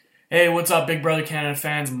Hey, what's up, Big Brother Canada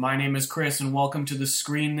fans? My name is Chris, and welcome to the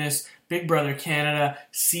Screen This Big Brother Canada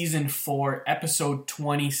Season 4, Episode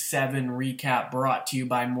 27 recap brought to you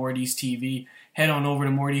by Morty's TV. Head on over to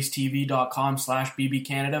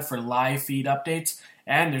mortystv.com/bbcanada for live feed updates,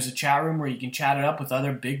 and there's a chat room where you can chat it up with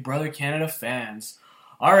other Big Brother Canada fans.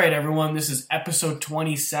 Alright, everyone, this is Episode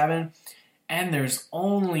 27, and there's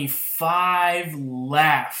only 5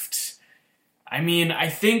 left. I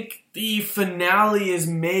think the finale is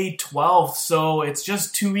May 12th, so it's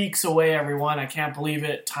just 2 weeks away, everyone. I can't believe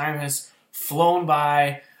it. Time has flown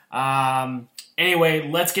by. Anyway,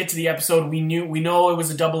 let's get to the episode. We know it was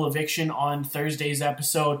a double eviction on Thursday's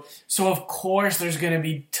episode, so of course there's going to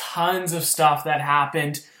be tons of stuff that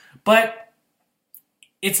happened, but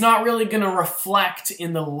it's not really going to reflect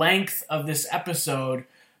in the length of this episode,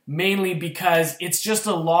 mainly because it's just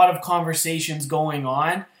a lot of conversations going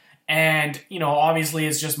on. And, obviously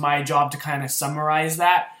it's just my job to kind of summarize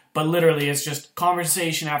that. But literally it's just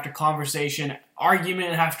conversation after conversation,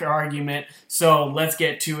 argument after argument. So let's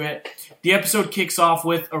get to it. The episode kicks off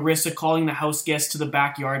with Arissa calling the house guests to the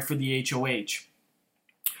backyard for the HoH.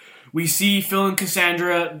 We see Phil and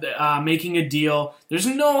Cassandra making a deal. There's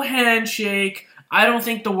no handshake. I don't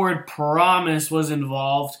think the word promise was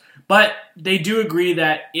involved. But they do agree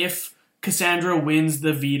that if Cassandra wins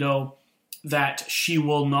the veto, that she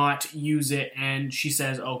will not use it, and she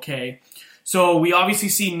says okay. So we obviously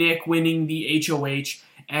see Nick winning the HoH,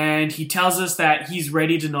 and he tells us that he's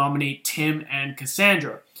ready to nominate Tim and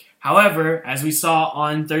Cassandra. However, as we saw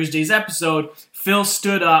on Thursday's episode, Phil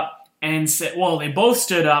stood up and said, well, they both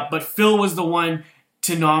stood up, but Phil was the one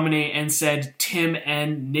to nominate and said Tim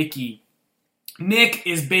and Nikki. Nick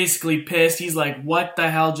is basically pissed. He's like, what the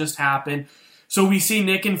hell just happened? So we see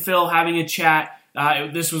Nick and Phil having a chat.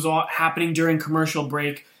 This was all happening during commercial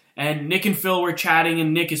break, and Nick and Phil were chatting,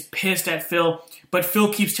 and Nick is pissed at Phil, but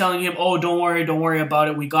Phil keeps telling him, oh, don't worry about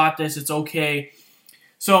it, we got this, it's okay.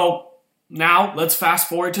 So now let's fast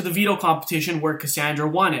forward to the veto competition where Cassandra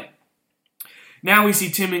won it. Now we see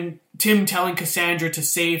Tim telling Cassandra to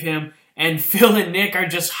save him, and Phil and Nick are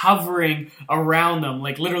just hovering around them.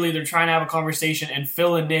 Like, literally, they're trying to have a conversation, and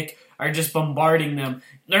Phil and Nick are just bombarding them.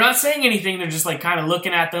 They're not saying anything, they're just kind of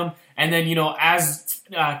looking at them, and then, as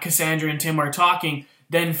Cassandra and Tim are talking,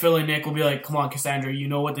 then Phil and Nick will be like, come on, Cassandra, you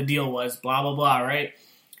know what the deal was, blah, blah, blah, right?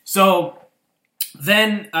 So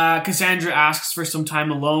then Cassandra asks for some time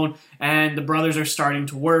alone, and the brothers are starting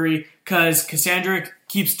to worry, because Cassandra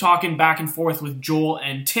keeps talking back and forth with Joel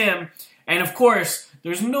and Tim, and of course,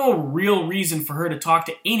 there's no real reason for her to talk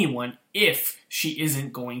to anyone if she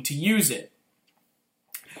isn't going to use it.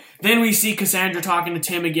 Then we see Cassandra talking to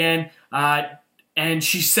Tim again, and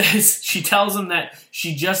she tells him that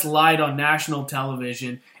she just lied on national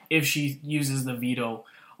television if she uses the veto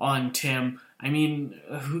on Tim.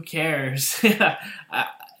 Who cares?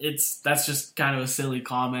 That's just kind of a silly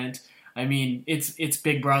comment. It's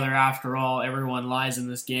Big Brother after all. Everyone lies in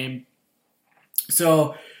this game.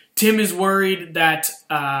 So Tim is worried that...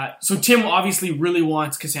 So Tim obviously really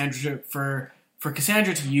wants Cassandra for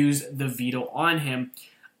Cassandra to use the veto on him.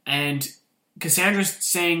 And Cassandra's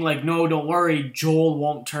saying, no, don't worry, Joel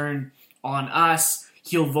won't turn on us.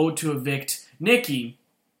 He'll vote to evict Nikki.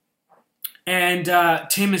 And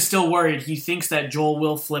Tim is still worried. He thinks that Joel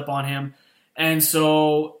will flip on him. And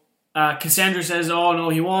so Cassandra says, oh, no,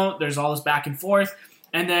 he won't. There's all this back and forth.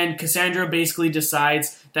 And then Cassandra basically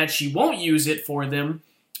decides that she won't use it for them.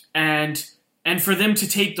 And for them to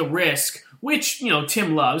take the risk, which,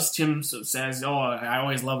 Tim loves. Tim says, oh, I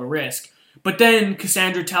always love a risk. But then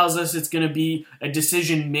Cassandra tells us it's going to be a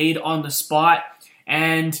decision made on the spot.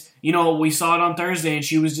 And, we saw it on Thursday, and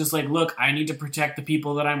she was just like, look, I need to protect the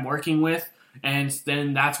people that I'm working with. And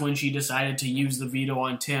then that's when she decided to use the veto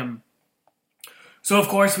on Tim. So, of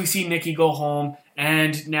course, we see Nikki go home,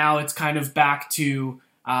 and now it's kind of back to,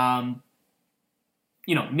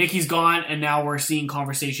 Nikki's gone, and now we're seeing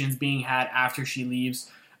conversations being had after she leaves.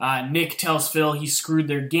 Nick tells Phil he screwed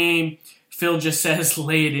their game. Phil just says,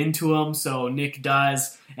 lay it into him, so Nick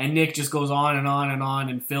does, and Nick just goes on and on and on,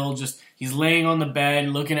 and Phil he's laying on the bed,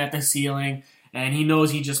 looking at the ceiling, and he knows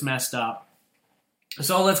he just messed up.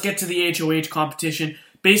 So let's get to the HoH competition.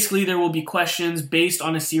 Basically, there will be questions based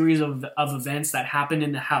on a series of events that happened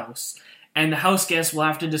in the house, and the house guests will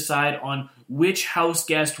have to decide on which house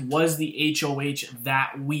guest was the HoH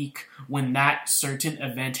that week when that certain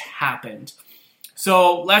event happened.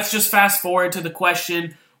 So let's just fast forward to the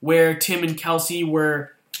question where Tim and Kelsey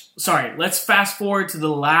were... let's fast forward to the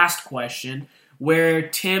last question where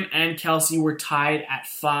Tim and Kelsey were tied at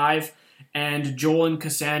 5, and Joel and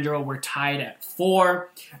Cassandra were tied at 4.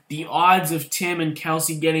 The odds of Tim and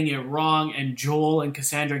Kelsey getting it wrong and Joel and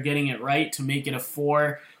Cassandra getting it right to make it a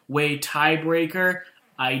 4-way tiebreaker,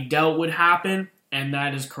 I doubt would happen, and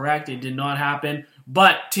that is correct. It did not happen.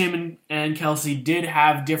 But Tim and Kelsey did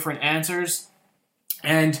have different answers,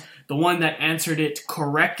 and the one that answered it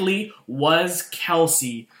correctly was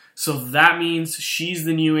Kelsey. So that means she's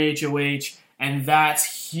the new HoH, and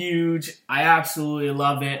that's huge. I absolutely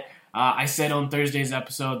love it. I said on Thursday's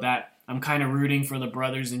episode that I'm kind of rooting for the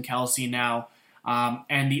brothers and Kelsey now,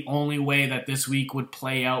 and the only way that this week would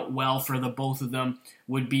play out well for the both of them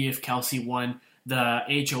would be if Kelsey won the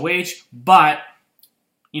HoH, but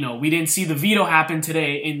we didn't see the veto happen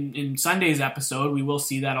today in Sunday's episode. We will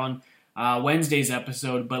see that on Wednesday's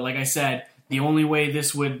episode, but like I said, the only way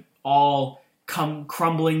this would all come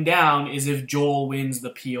crumbling down is if Joel wins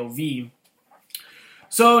the POV.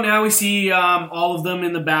 So now we see all of them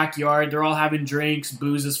in the backyard. They're all having drinks,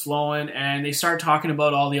 booze is flowing, and they start talking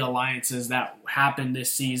about all the alliances that happened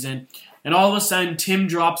this season. And all of a sudden, Tim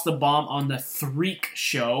drops the bomb on the Threek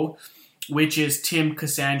show, which is Tim,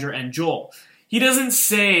 Cassandra, and Joel. He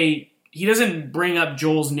doesn't bring up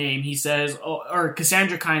Joel's name. He says, or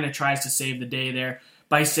Cassandra kind of tries to save the day there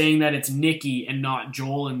by saying that it's Nikki and not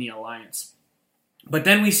Joel in the alliance. But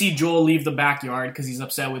then we see Joel leave the backyard because he's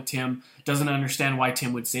upset with Tim. Doesn't understand why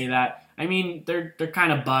Tim would say that. I mean, they're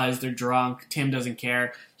kind of buzzed. They're drunk. Tim doesn't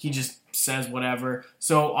care. He just says whatever.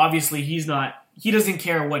 So obviously he doesn't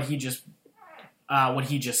care what he just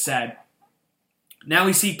said. Now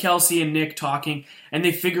we see Kelsey and Nick talking, and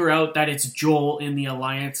they figure out that it's Joel in the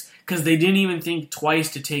alliance because they didn't even think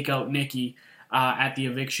twice to take out Nikki at the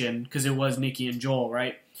eviction because it was Nikki and Joel,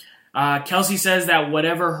 right? Kelsey says that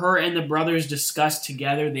whatever her and the brothers discussed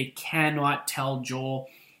together, they cannot tell Joel.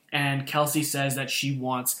 And Kelsey says that she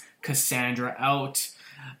wants Cassandra out.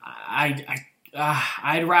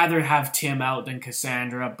 I'd rather have Tim out than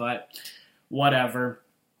Cassandra, but whatever.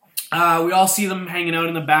 We all see them hanging out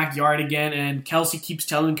in the backyard again, and Kelsey keeps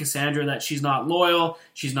telling Cassandra that she's not loyal,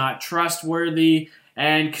 she's not trustworthy,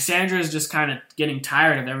 and Cassandra is just kind of getting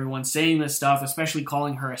tired of everyone saying this stuff, especially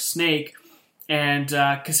calling her a snake. And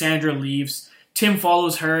Cassandra leaves. Tim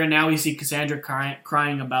follows her, and now we see Cassandra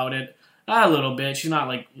crying about it a little bit. She's not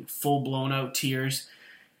like full-blown out tears.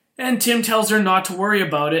 And Tim tells her not to worry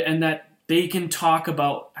about it and that they can talk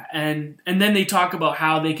about, and then they talk about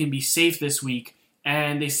how they can be safe this week.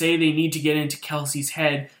 And they say they need to get into Kelsey's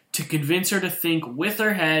head to convince her to think with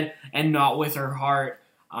her head and not with her heart.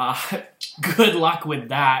 Good luck with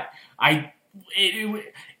that.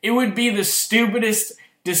 It would be the stupidest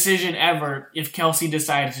decision ever if Kelsey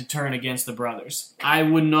decided to turn against the brothers. I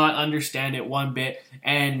would not understand it one bit,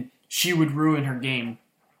 and she would ruin her game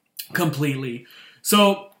completely.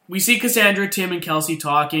 So we see Cassandra, Tim, and Kelsey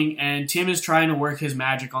talking, and Tim is trying to work his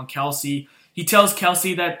magic on Kelsey. He tells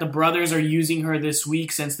Kelsey that the brothers are using her this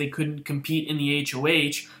week since they couldn't compete in the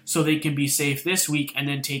HoH, so they can be safe this week and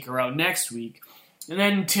then take her out next week. And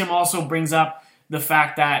then Tim also brings up the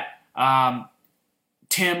fact that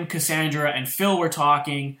Tim, Cassandra, and Phil were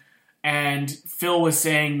talking, and Phil was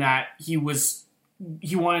saying that he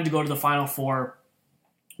wanted to go to the Final Four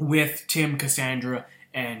with Tim, Cassandra,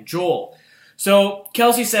 and Joel. So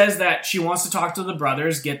Kelsey says that she wants to talk to the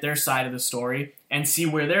brothers, get their side of the story, and see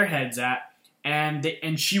where their head's at,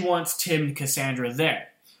 and she wants Tim and Cassandra there.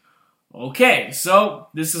 Okay, so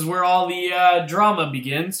this is where all the drama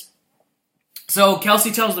begins. So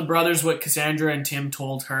Kelsey tells the brothers what Cassandra and Tim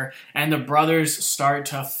told her, and the brothers start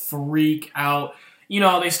to freak out.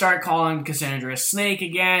 They start calling Cassandra a snake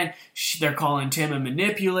again. They're calling Tim a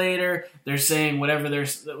manipulator. They're saying whatever.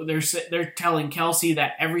 They're telling Kelsey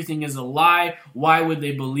that everything is a lie. Why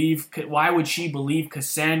would she believe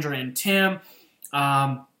Cassandra and Tim?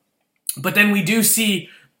 But then we do see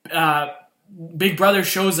Big Brother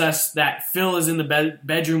shows us that Phil is in the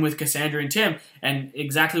bedroom with Cassandra and Tim, and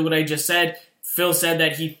exactly what I just said. Phil said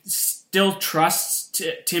that he still trusts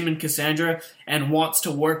Tim and Cassandra and wants to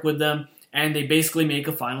work with them, and they basically make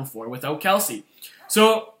a Final Four without Kelsey.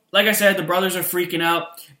 So, like I said, the brothers are freaking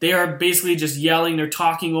out. They are basically just yelling. They're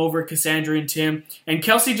talking over Cassandra and Tim, and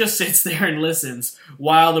Kelsey just sits there and listens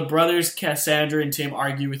while the brothers, Cassandra and Tim,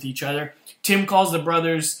 argue with each other. Tim calls the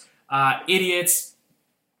brothers idiots,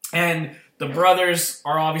 and the brothers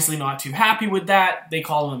are obviously not too happy with that. They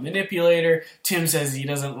call him a manipulator. Tim says he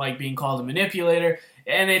doesn't like being called a manipulator.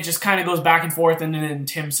 And it just kind of goes back and forth. And then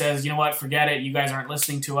Tim says, you know what, forget it. You guys aren't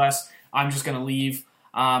listening to us. I'm just going to leave.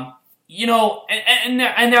 And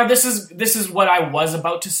now this is what I was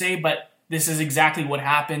about to say, but this is exactly what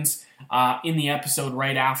happens in the episode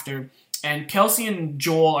right after. And Kelsey and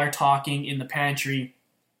Joel are talking in the pantry.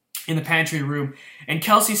 in the pantry room, and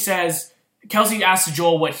Kelsey asks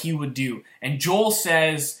Joel what he would do, and Joel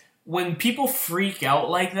says, when people freak out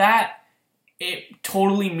like that, it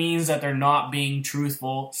totally means that they're not being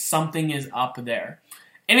truthful. Something is up there.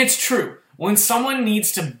 And it's true. When someone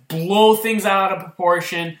needs to blow things out of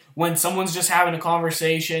proportion, when someone's just having a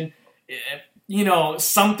conversation,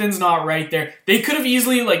 something's not right there. They could have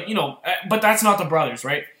easily, but that's not the brothers,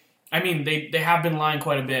 right? I mean, they have been lying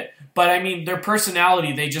quite a bit. But, I mean, their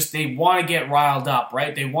personality, they want to get riled up,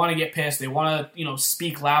 right? They want to get pissed. They want to,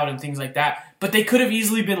 speak loud and things like that. But they could have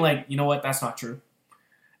easily been like, you know what, that's not true.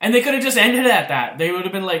 And they could have just ended at that. They would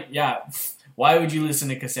have been like, yeah, why would you listen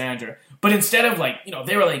to Cassandra? But instead of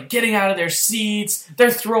they were getting out of their seats, they're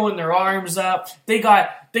throwing their arms up, they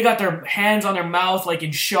got their hands on their mouth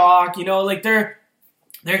in shock, they're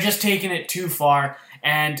just taking it too far.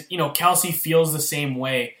 And, Kelsey feels the same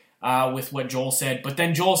way with what Joel said. But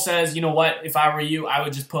then Joel says, you know what, if I were you, I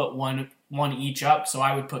would just put one each up. So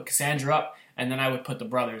I would put Cassandra up, and then I would put the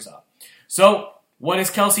brothers up. So what does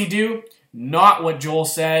Kelsey do? Not what Joel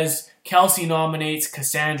says. Kelsey nominates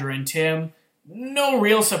Cassandra and Tim. No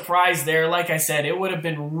real surprise there. Like I said, it would have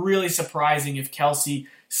been really surprising if Kelsey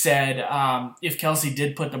did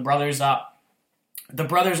put the brothers up. The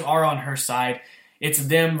brothers are on her side. It's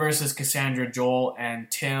them versus Cassandra, Joel, and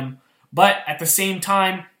Tim. But at the same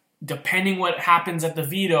time, depending what happens at the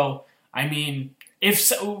veto, I mean,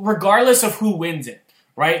 regardless of who wins it,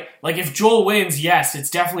 right? If Joel wins, yes, it's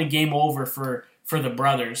definitely game over for the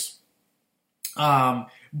brothers. But,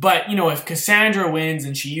 if Cassandra wins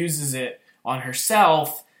and she uses it on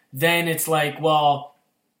herself, then it's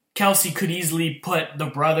Kelsey could easily put the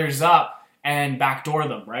brothers up and backdoor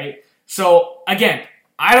them, right? So, again,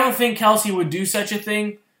 I don't think Kelsey would do such a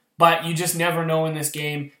thing, but you just never know in this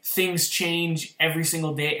game. Things change every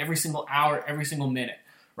single day, every single hour, every single minute,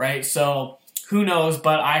 right? So, who knows,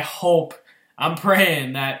 but I'm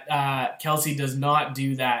praying that Kelsey does not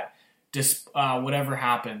do that, whatever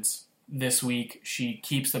happens this week. She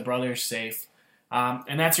keeps the brothers safe.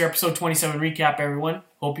 And that's your episode 27 recap, everyone.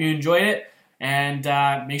 Hope you enjoyed it. And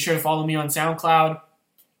make sure to follow me on SoundCloud.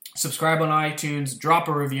 Subscribe on iTunes. Drop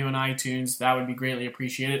a review on iTunes. That would be greatly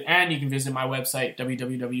appreciated. And you can visit my website,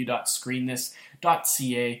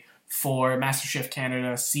 www.screenthis.ca, for MasterChef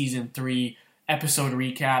Canada Season 3 episode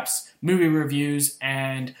recaps, movie reviews,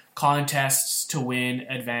 and contests to win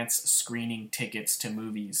advance screening tickets to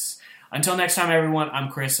movies. Until next time, everyone, I'm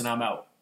Chris, and I'm out.